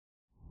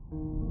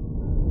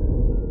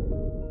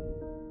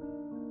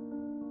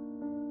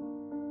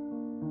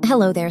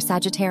Hello there,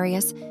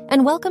 Sagittarius,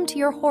 and welcome to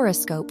your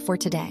horoscope for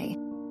today,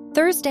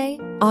 Thursday,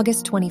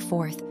 August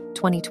 24th,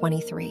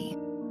 2023.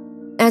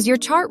 As your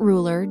chart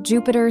ruler,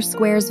 Jupiter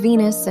squares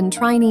Venus and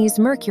trines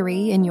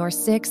Mercury in your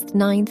 6th,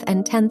 9th,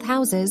 and 10th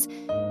houses,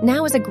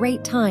 now is a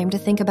great time to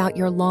think about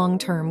your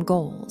long-term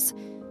goals.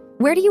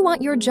 Where do you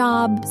want your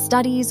job,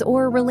 studies,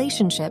 or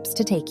relationships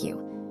to take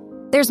you?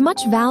 There's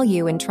much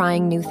value in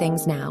trying new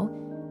things now.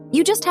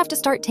 You just have to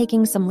start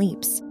taking some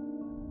leaps.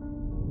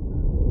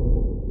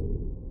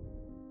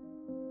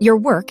 Your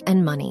work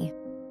and money.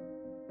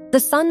 The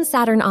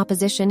Sun-Saturn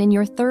opposition in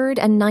your 3rd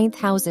and 9th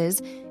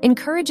houses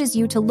encourages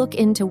you to look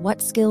into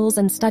what skills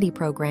and study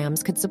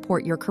programs could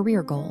support your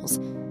career goals.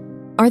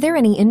 Are there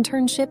any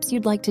internships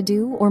you'd like to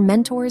do or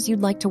mentors you'd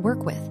like to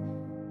work with?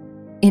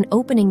 In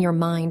opening your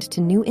mind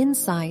to new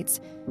insights,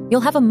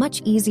 you'll have a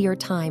much easier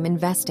time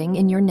investing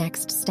in your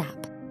next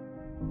step.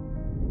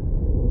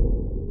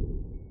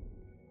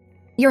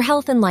 Your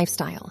health and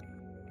lifestyle.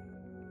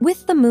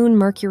 With the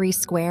Moon-Mercury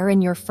square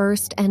in your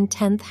 1st and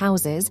 10th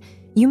houses,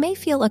 you may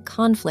feel a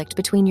conflict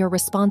between your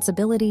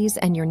responsibilities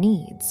and your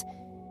needs.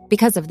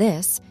 Because of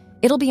this,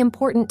 it'll be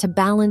important to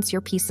balance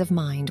your peace of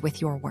mind with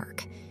your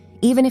work.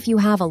 Even if you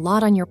have a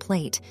lot on your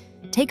plate,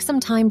 take some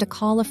time to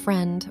call a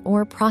friend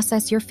or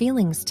process your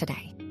feelings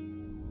today.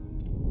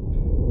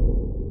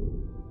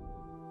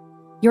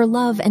 Your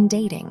love and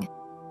dating.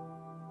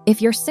 If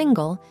you're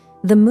single,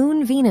 the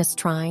Moon-Venus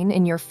trine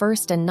in your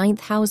 1st and 9th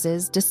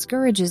houses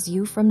discourages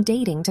you from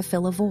dating to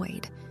fill a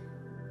void.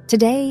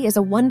 Today is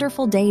a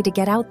wonderful day to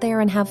get out there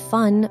and have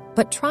fun,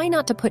 but try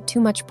not to put too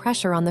much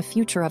pressure on the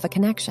future of a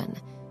connection.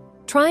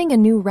 Trying a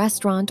new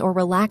restaurant or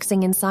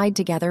relaxing inside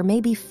together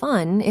may be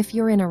fun if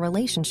you're in a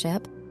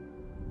relationship.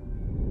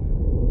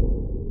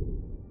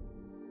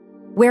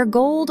 Wear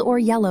gold or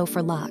yellow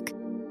for luck.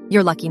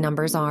 Your lucky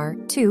numbers are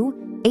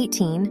 2,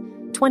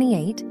 18,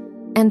 28,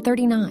 and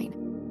 39.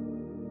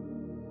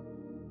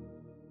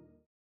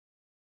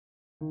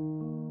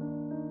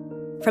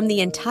 From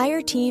the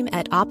entire team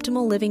at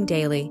Optimal Living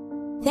Daily,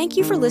 thank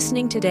you for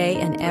listening today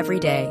and every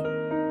day.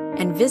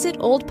 And visit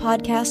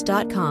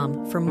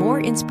oldpodcast.com for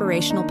more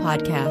inspirational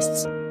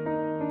podcasts.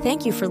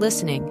 Thank you for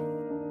listening.